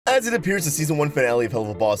As it appears the Season 1 finale of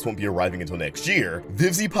Helluva Boss won't be arriving until next year,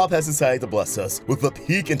 VivziePop has decided to bless us with a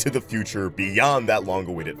peek into the future beyond that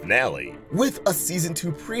long-awaited finale, with a Season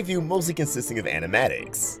 2 preview mostly consisting of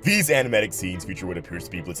animatics. These animatic scenes feature what appears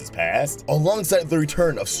to be Blitz's past, alongside the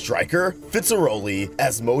return of Striker, Fizzarolli,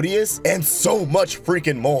 Asmodeus, and so much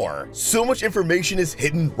freaking more. So much information is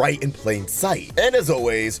hidden right in plain sight. And as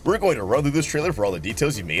always, we're going to run through this trailer for all the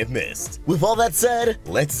details you may have missed. With all that said,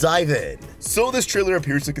 let's dive in. So this trailer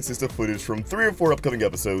appears to consist of footage from 3 or 4 upcoming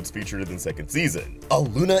episodes featured in the 2nd season, a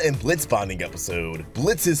Loona and Blitz bonding episode,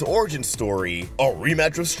 Blitz's origin story, a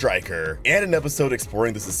rematch with Striker, and an episode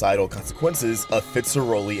exploring the societal consequences of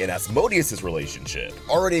Fizzarolli and Asmodeus' relationship,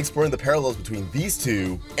 already exploring the parallels between these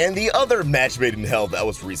two and the other match made in hell that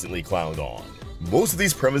was recently clowned on. Most of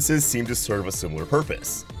these premises seem to serve a similar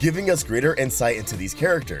purpose, giving us greater insight into these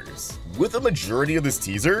characters, with a majority of this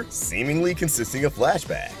teaser seemingly consisting of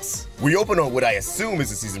flashbacks. We open on what I assume is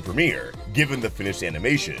the season premiere, given the finished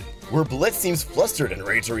animation, where Blitz seems flustered and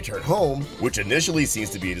ready to return home, which initially seems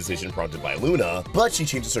to be a decision prompted by Loona, but she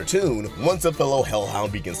changes her tune once a fellow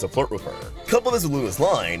hellhound begins to flirt with her. Couple this with Loona's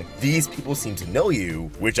line, "These people seem to know you,"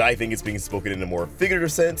 which I think is being spoken in a more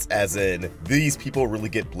figurative sense, as in, these people really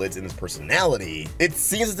get Blitz in his personality. It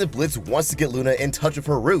seems as if Blitz wants to get Loona in touch with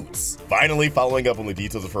her roots, finally following up on the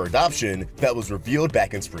details of her adoption that was revealed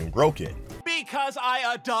back in Spring Broken. Because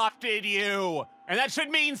I adopted you! And that should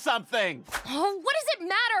mean something! Oh, what does it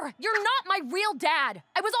matter? You're not my real dad!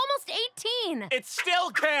 I was almost 18! It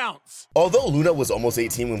still counts! Although Loona was almost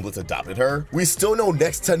 18 when Blitz adopted her, we still know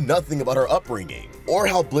next to nothing about her upbringing, or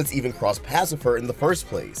how Blitz even crossed paths with her in the first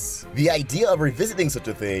place. The idea of revisiting such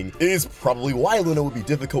a thing is probably why Loona would be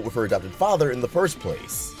difficult with her adopted father in the first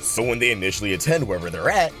place. So when they initially attend wherever they're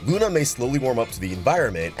at, Loona may slowly warm up to the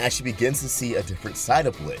environment as she begins to see a different side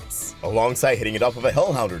of Blitz, alongside hitting it off with a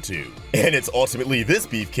hellhound or two. And it's ultimately this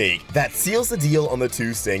beefcake that seals the deal on the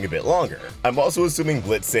two staying a bit longer. I'm also assuming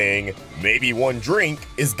Blitz saying, "maybe one drink,"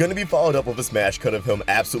 is gonna be followed up with a smash cut of him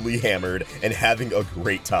absolutely hammered and having a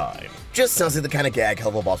great time. Just sounds like the kind of gag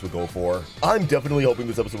Helluva Boss would go for. I'm definitely hoping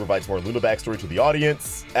this episode provides more Loona backstory to the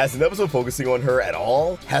audience, as an episode focusing on her at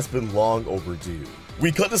all has been long overdue.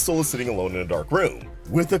 We cut to Stolas sitting alone in a dark room,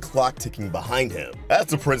 with a clock ticking behind him, as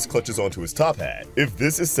the prince clutches onto his top hat. If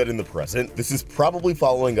this is set in the present, this is probably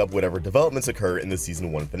following up whatever developments occur in the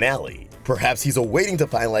Season 1 finale. Perhaps he's awaiting to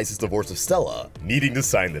finalize his divorce of Stella, needing to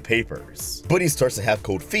sign the papers. But he starts to have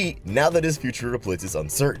cold feet now that his future with Blitz is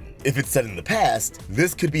uncertain. If it's set in the past,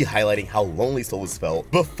 this could be highlighting how lonely Stolas felt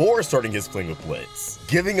before starting his fling with Blitz,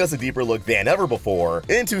 giving us a deeper look than ever before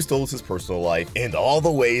into Stolas' personal life and all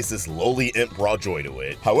the ways this lowly imp brought joy to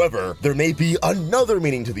it. However, there may be another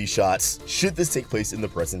meaning to these shots should this take place in the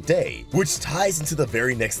present day, which ties into the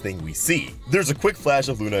very next thing we see. There's a quick flash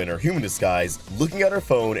of Loona in her human disguise looking at her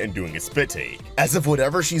phone and doing a spit take, as if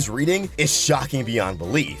whatever she's reading is shocking beyond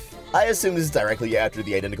belief. I assume this is directly after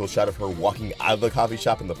the identical shot of her walking out of the coffee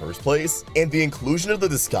shop in the first place, and the inclusion of the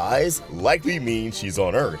disguise likely means she's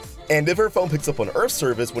on Earth. And if her phone picks up on Earth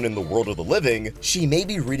service when in the world of the living, she may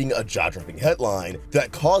be reading a jaw-dropping headline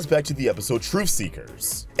that calls back to the episode Truth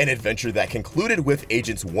Seekers, an adventure that concluded with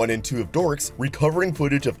Agents 1 and 2 of DHORKS recovering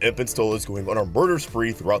footage of Imp and Stolas going on a murder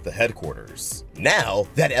spree throughout the headquarters. Now,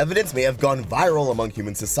 that evidence may have gone viral among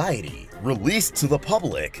human society, released to the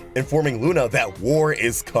public, informing Loona that war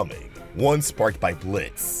is coming. One sparked by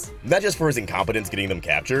Blitz. Not just for his incompetence getting them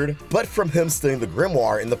captured, but from him stealing the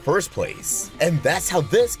grimoire in the first place. And that's how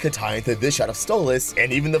this could tie into this shot of Stolas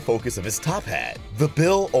and even the focus of his top hat. The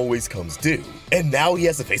bill always comes due, and now he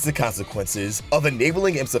has to face the consequences of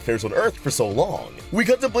enabling Imp's affairs on Earth for so long. We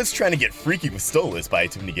cut to Blitz trying to get freaky with Stolas by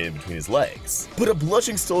attempting to get in between his legs, but a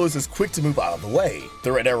blushing Stolas is quick to move out of the way.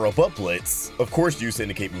 The red arrow above Blitz, of course used to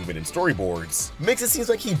indicate movement in storyboards, makes it seem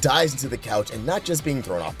like he dives into the couch and not just being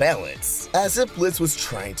thrown off balance, as if Blitz was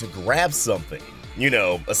trying to grab something. You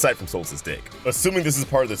know, aside from Stolas' dick. Assuming this is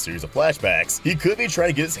part of the series of flashbacks, he could be trying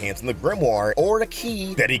to get his hands on the grimoire or a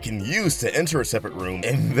key that he can use to enter a separate room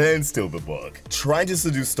and then steal the book, trying to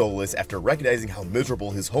seduce Stolas after recognizing how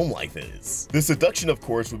miserable his home life is. The seduction, of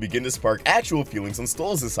course, would begin to spark actual feelings on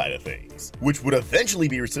Stolas' side of things, which would eventually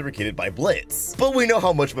be reciprocated by Blitz, but we know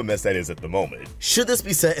how much of a mess that is at the moment. Should this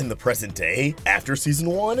be set in the present day, after Season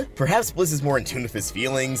 1? Perhaps Blitz is more in tune with his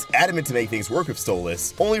feelings, adamant to make things work with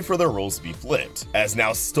Stolas, only for their roles to be flipped. out, as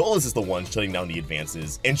now Stolas is the one shutting down the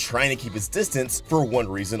advances and trying to keep his distance for one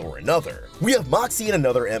reason or another. We have Moxxie and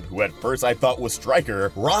another imp who at first I thought was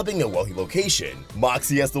Striker robbing a wealthy location.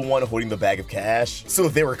 Moxxie as the one holding the bag of cash, so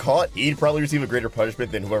if they were caught, he'd probably receive a greater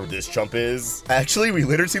punishment than whoever this chump is. Actually, we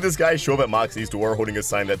later see this guy show up at Moxxie's door holding a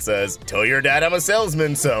sign that says, "Tell your dad I'm a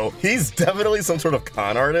salesman," so he's definitely some sort of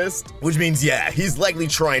con artist, which means yeah, he's likely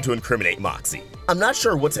trying to incriminate Moxxie. I'm not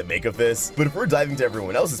sure what to make of this, but if we're diving to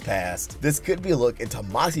everyone else's past, this could be a look into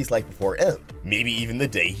Moxxie's life before Imp, maybe even the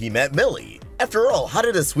day he met Millie. After all, how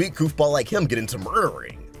did a sweet goofball like him get into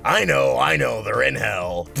murdering? I know, they're in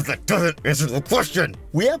hell, but that doesn't answer the question.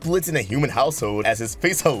 We have Blitz in a human household as his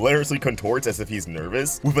face hilariously contorts as if he's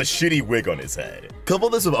nervous, with a shitty wig on his head. Couple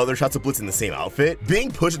this with other shots of Blitz in the same outfit, being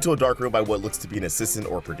pushed into a dark room by what looks to be an assistant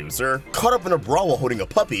or producer, caught up in a brawl while holding a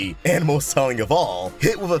puppy, and most telling of all,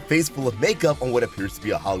 hit with a face full of makeup on what appears to be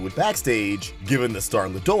a Hollywood backstage, given the star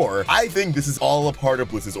on the door. I think this is all a part of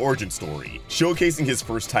Blitz's origin story, showcasing his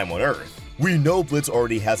first time on Earth. We know Blitz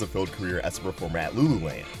already has a failed career as a performer at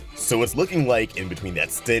Lululand, so it's looking like, in between that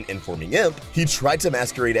stint and forming Imp, he tried to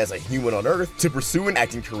masquerade as a human on Earth to pursue an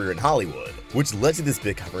acting career in Hollywood, which led to this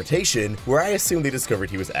big confrontation where I assume they discovered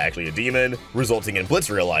he was actually a demon, resulting in Blitz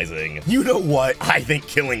realizing, you know what, I think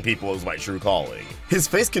killing people is my true calling. His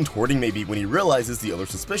face contorting maybe when he realizes the other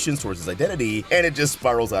suspicions towards his identity, and it just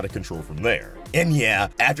spirals out of control from there. And yeah,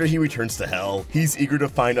 after he returns to Hell, he's eager to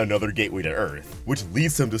find another gateway to Earth, which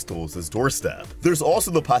leads him to Stolas' doorstep. There's also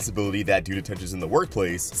the possibility that due to tensions in the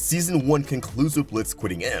workplace, Season 1 concludes with Blitz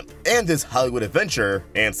quitting Imp, and this Hollywood adventure,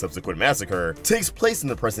 and subsequent massacre, takes place in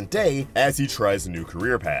the present day as he tries a new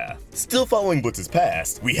career path. Still following Blitz's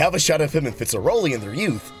past, we have a shot of him and Fizzarolli in their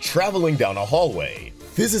youth, traveling down a hallway.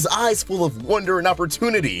 Fizz's eyes full of wonder and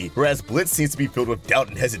opportunity, whereas Blitz seems to be filled with doubt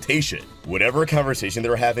and hesitation. Whatever conversation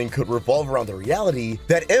they're having could revolve around the reality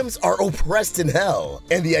that M's are oppressed in hell,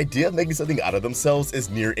 and the idea of making something out of themselves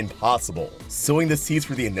is near impossible, sowing the seeds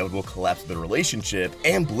for the inevitable collapse of the relationship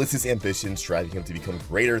and Blitz's ambitions driving him to become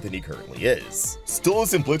greater than he currently is.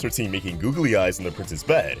 Stolas and Blitz are seen making googly eyes in the prince's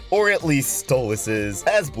bed, or at least Stolas is,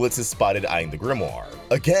 as Blitz is spotted eyeing the grimoire.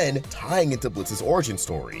 Again, tying into Blitz's origin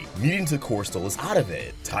story, needing to core Stolas out of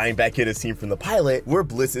it, tying back in a scene from the pilot where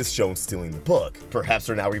Blitz is shown stealing the book. Perhaps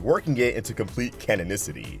they're now reworking it into complete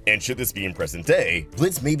canonicity. And should this be in present day,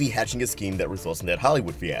 Blitz may be hatching a scheme that results in that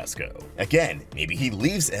Hollywood fiasco. Again, maybe he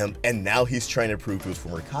leaves Imp and now he's trying to prove to his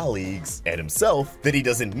former colleagues and himself that he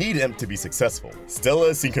doesn't need Imp to be successful. Stella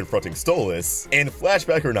is seen confronting Stolas, and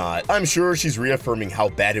flashback or not, I'm sure she's reaffirming how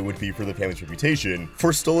bad it would be for the family's reputation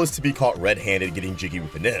for Stolas to be caught red-handed getting jiggy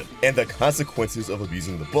with an Imp, and the consequences of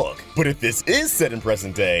abusing the book. But if this is set in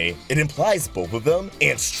present day, it implies both of them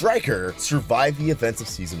and Striker survive the events of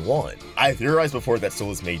Season 1. I theorized before that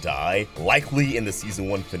Stolas may die, likely in the Season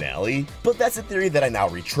 1 finale, but that's a theory that I now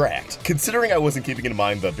retract, considering I wasn't keeping in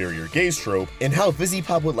mind the barrier gaze trope and how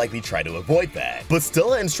Fizzipop would likely try to avoid that. But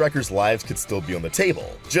Stella and Striker's lives could still be on the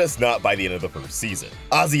table, just not by the end of the first season.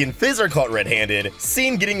 Ozzy and Fizz are caught red-handed,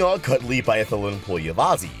 seen getting all cuddly by a fellow employee of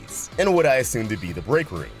Ozzy's, in what I assume to be the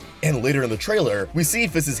break room. And later in the trailer, we see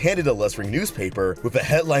Fizz is handed a left-wing newspaper with a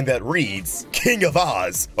headline that reads, "King of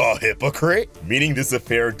Oz, a hypocrite?" Meaning this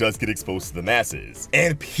affair does get exposed to the masses,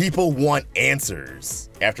 and people want answers.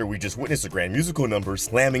 After we just witnessed a grand musical number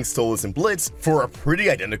slamming Stolas and Blitz for a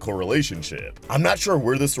pretty identical relationship. I'm not sure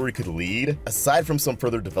where the story could lead, aside from some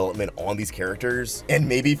further development on these characters, and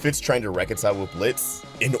maybe Fitz trying to reconcile with Blitz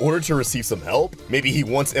in order to receive some help. Maybe he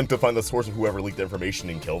wants Imp to find the source of whoever leaked the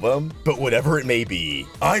information and kill them. But whatever it may be,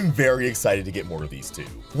 I'm very excited to get more of these two.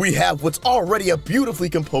 We have what's already a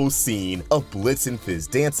beautifully composed scene of Blitz and Fizz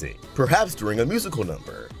dancing, perhaps during a musical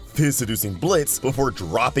number. Fizz seducing Blitz before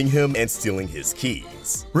dropping him and stealing his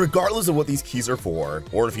keys. Regardless of what these keys are for,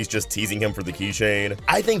 or if he's just teasing him for the keychain,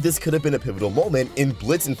 I think this could have been a pivotal moment in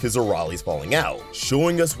Blitz and Fizzarolli's falling out,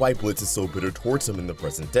 showing us why Blitz is so bitter towards him in the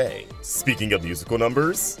present day. Speaking of musical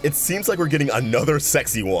numbers, it seems like we're getting another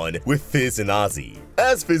sexy one with Fizz and Ozzy,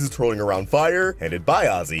 as Fizz is twirling around fire, handed by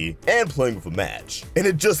Ozzy, and playing with a match. And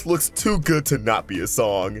it just looks too good to not be a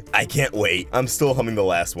song. I can't wait, I'm still humming the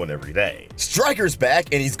last one every day. Striker's back,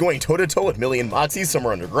 and he's going toe-to-toe with Millie and Moxxie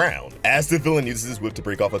somewhere underground, as the villain uses his whip to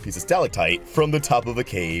break off a piece of stalactite from the top of a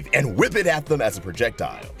cave and whip it at them as a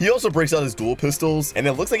projectile. He also breaks out his dual pistols, and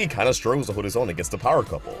it looks like he kinda struggles to hold his own against the power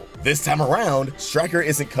couple. This time around, Striker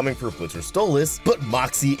isn't coming for Blitz or Stolas, but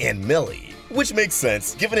Moxxie and Millie. Which makes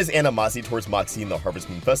sense, given his animosity towards Moxxie in the Harvest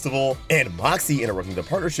Moon Festival, and Moxxie interrupting the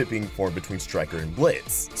partnership being formed between Striker and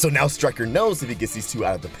Blitz. So now Striker knows if he gets these two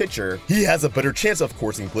out of the picture, he has a better chance of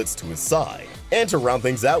forcing Blitz to his side. And to round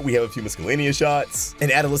things out, we have a few miscellaneous shots.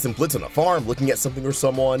 An adolescent Blitz on a farm looking at something or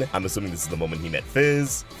someone. I'm assuming this is the moment he met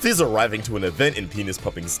Fizz. Fizz arriving to an event in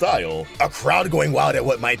penis-pumping style. A crowd going wild at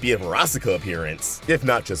what might be a Verostica appearance, if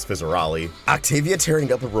not just Fizzarolli. Octavia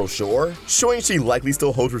tearing up a brochure, showing she likely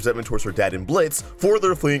still holds resentment towards her dad and Blitz for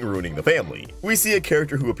their fleeing and ruining the family. We see a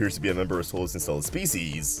character who appears to be a member of Stolas and Stolas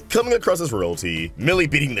species coming across as royalty. Millie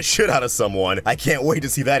beating the shit out of someone. I can't wait to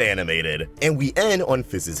see that animated. And we end on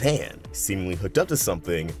Fizz's hand, seemingly hooked up to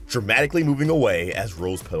something, dramatically moving away as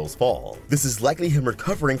rose petals fall. This is likely him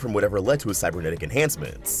recovering from whatever led to his cybernetic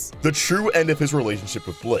enhancements. The true end of his relationship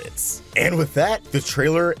with Blitz. And with that, the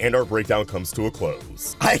trailer and our breakdown comes to a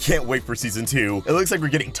close. I can't wait for season 2. It looks like we're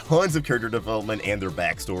getting tons of character development and their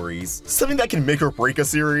backstories, something that can make or break a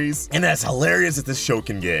series, and as hilarious as this show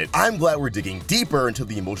can get, I'm glad we're digging deeper into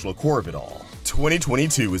the emotional core of it all.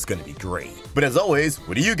 2022 is gonna be great. But as always,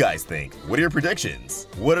 what do you guys think? What are your predictions?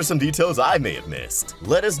 What are some details I may have missed?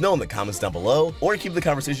 Let us know in the comments down below, or keep the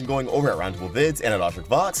conversation going over at Roundtable Vids and at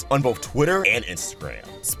DHORKS on both Twitter and Instagram.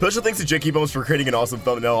 Special thanks to JANKYBONES for creating an awesome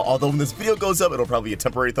thumbnail, although when this video goes up, it'll probably be a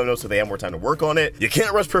temporary thumbnail so they have more time to work on it. You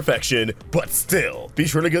can't rush perfection, but still, be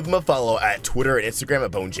sure to give them a follow at Twitter and Instagram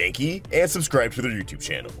at BoneJanky, and subscribe to their YouTube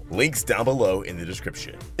channel. Links down below in the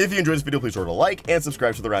description. If you enjoyed this video, please remember to like and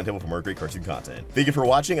subscribe to the Roundtable for more great cartoon content. Thank you for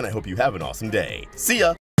watching, and I hope you have an awesome day. See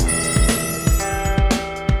ya!